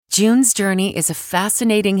June's Journey is a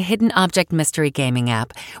fascinating hidden object mystery gaming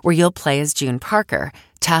app where you'll play as June Parker,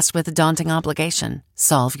 tasked with a daunting obligation: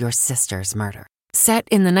 solve your sister's murder. Set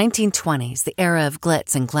in the 1920s, the era of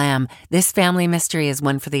glitz and glam, this family mystery is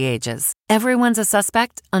one for the ages. Everyone's a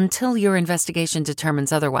suspect until your investigation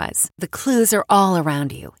determines otherwise. The clues are all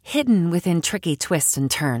around you, hidden within tricky twists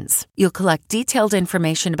and turns. You'll collect detailed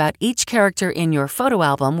information about each character in your photo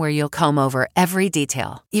album where you'll comb over every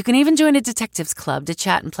detail. You can even join a detectives club to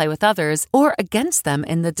chat and play with others or against them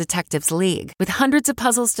in the Detectives League. With hundreds of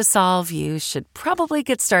puzzles to solve, you should probably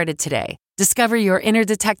get started today. Discover your inner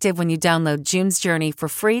detective when you download June's Journey for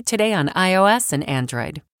free today on iOS and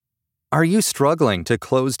Android. Are you struggling to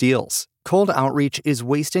close deals? Cold outreach is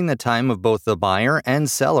wasting the time of both the buyer and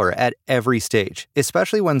seller at every stage,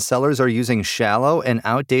 especially when sellers are using shallow and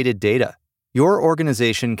outdated data. Your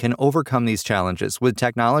organization can overcome these challenges with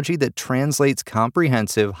technology that translates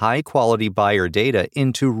comprehensive, high-quality buyer data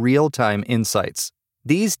into real-time insights.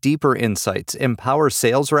 These deeper insights empower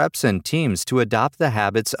sales reps and teams to adopt the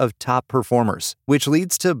habits of top performers, which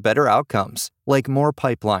leads to better outcomes, like more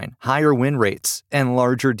pipeline, higher win rates, and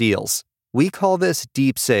larger deals. We call this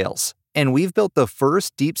deep sales, and we've built the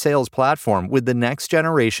first deep sales platform with the next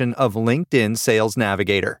generation of LinkedIn Sales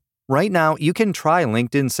Navigator. Right now, you can try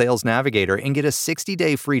LinkedIn Sales Navigator and get a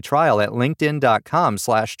 60-day free trial at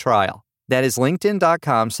linkedin.com/trial. That is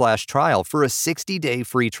linkedin.com/trial for a 60-day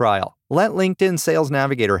free trial. Let LinkedIn Sales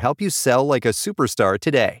Navigator help you sell like a superstar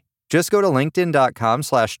today. Just go to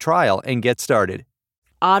linkedin.com/trial and get started.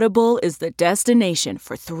 Audible is the destination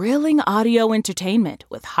for thrilling audio entertainment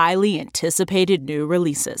with highly anticipated new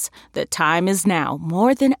releases. The time is now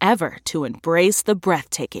more than ever to embrace the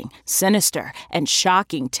breathtaking, sinister, and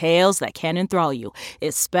shocking tales that can enthrall you,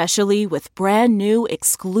 especially with brand new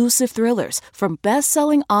exclusive thrillers from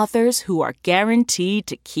best-selling authors who are guaranteed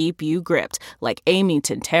to keep you gripped, like Amy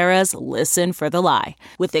Tintera's Listen for the Lie.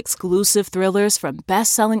 With exclusive thrillers from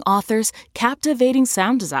best-selling authors, captivating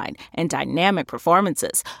sound design, and dynamic performances,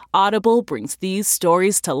 Audible brings these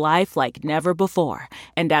stories to life like never before.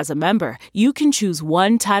 And as a member, you can choose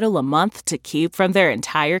one title a month to keep from their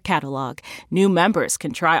entire catalog. New members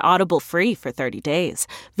can try Audible free for 30 days.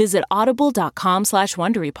 Visit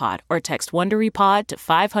audible.com/WonderyPod or text WonderyPod to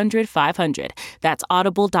 500-500. That's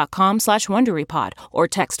audible.com/WonderyPod or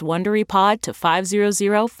text WonderyPod to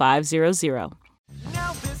 500-500.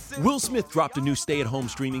 Will Smith dropped a new stay-at-home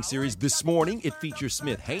streaming series this morning. It features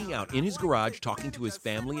Smith hanging out in his garage talking to his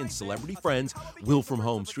family and celebrity friends. Will from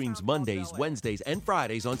Home streams Mondays, Wednesdays, and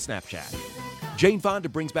Fridays on Snapchat. Jane Fonda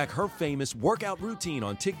brings back her famous workout routine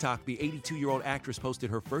on TikTok. The 82-year-old actress posted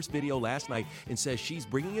her first video last night and says she's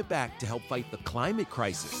bringing it back to help fight the climate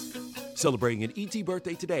crisis. Celebrating an E.T.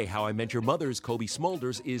 birthday today, How I Met Your Mother's Kobe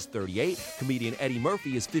Smulders is 38, comedian Eddie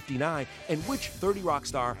Murphy is 59, and which 30 Rock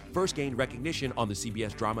star first gained recognition on the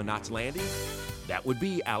CBS drama Knots Landing? That would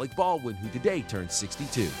be Alec Baldwin, who today turns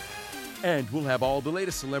 62. And we'll have all the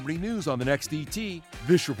latest celebrity news on the next ET.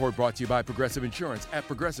 This report brought to you by Progressive Insurance. At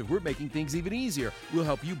Progressive, we're making things even easier. We'll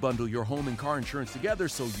help you bundle your home and car insurance together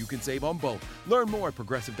so you can save on both. Learn more at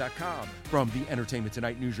Progressive.com. From the Entertainment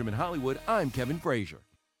Tonight newsroom in Hollywood, I'm Kevin Frazier.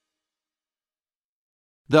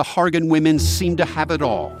 The Hargan women seem to have it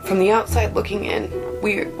all. From the outside looking in,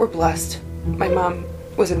 we were blessed. My mom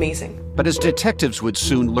was amazing. But as detectives would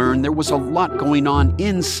soon learn, there was a lot going on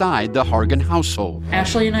inside the Hargan household.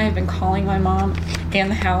 Ashley and I have been calling my mom and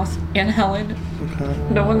the house and Helen. Okay.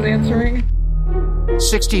 No one's answering.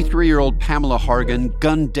 63-year-old Pamela Hargan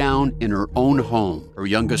gunned down in her own home. Her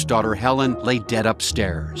youngest daughter, Helen, lay dead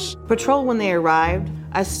upstairs. Patrol, when they arrived,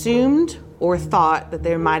 assumed or thought that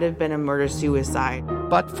there might have been a murder-suicide.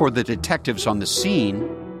 But for the detectives on the scene,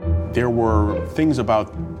 there were things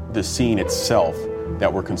about the scene itself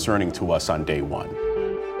that were concerning to us on day one.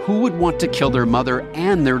 Who would want to kill their mother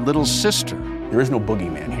and their little sister? There is no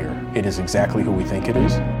boogeyman here. It is exactly who we think it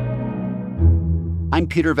is. I'm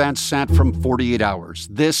Peter Van Sant from 48 Hours.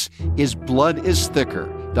 This is Blood is Thicker,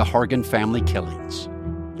 the Hargan Family Killings.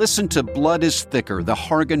 Listen to Blood is Thicker, the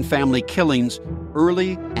Hargan Family Killings,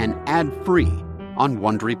 early and ad-free on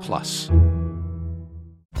Wondery Plus.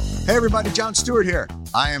 Hey everybody, Jon Stewart here.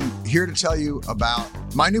 I am here to tell you about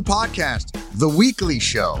my new podcast, The Weekly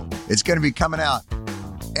Show. It's going to be coming out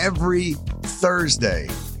every Thursday.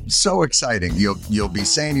 So exciting. You'll be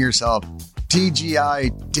saying to yourself,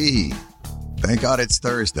 TGIT. Thank God it's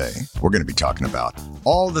Thursday. We're going to be talking about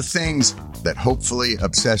all the things that hopefully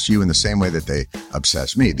obsess you in the same way that they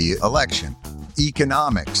obsess me. The election,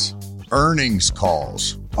 economics, earnings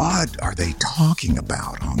calls. What are they talking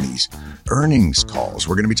about on these earnings calls?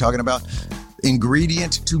 We're going to be talking about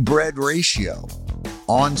ingredient to bread ratio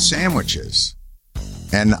on sandwiches.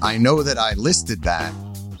 And I know that I listed that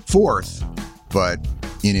fourth, but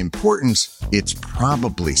in importance, it's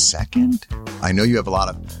probably second. I know you have a lot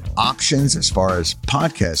of options as far as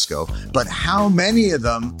podcasts go, but how many of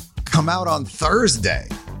them come out on Thursday?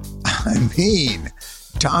 I mean,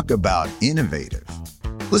 talk about innovative.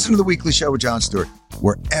 Listen to The Weekly Show with Jon Stewart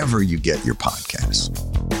wherever you get your podcasts.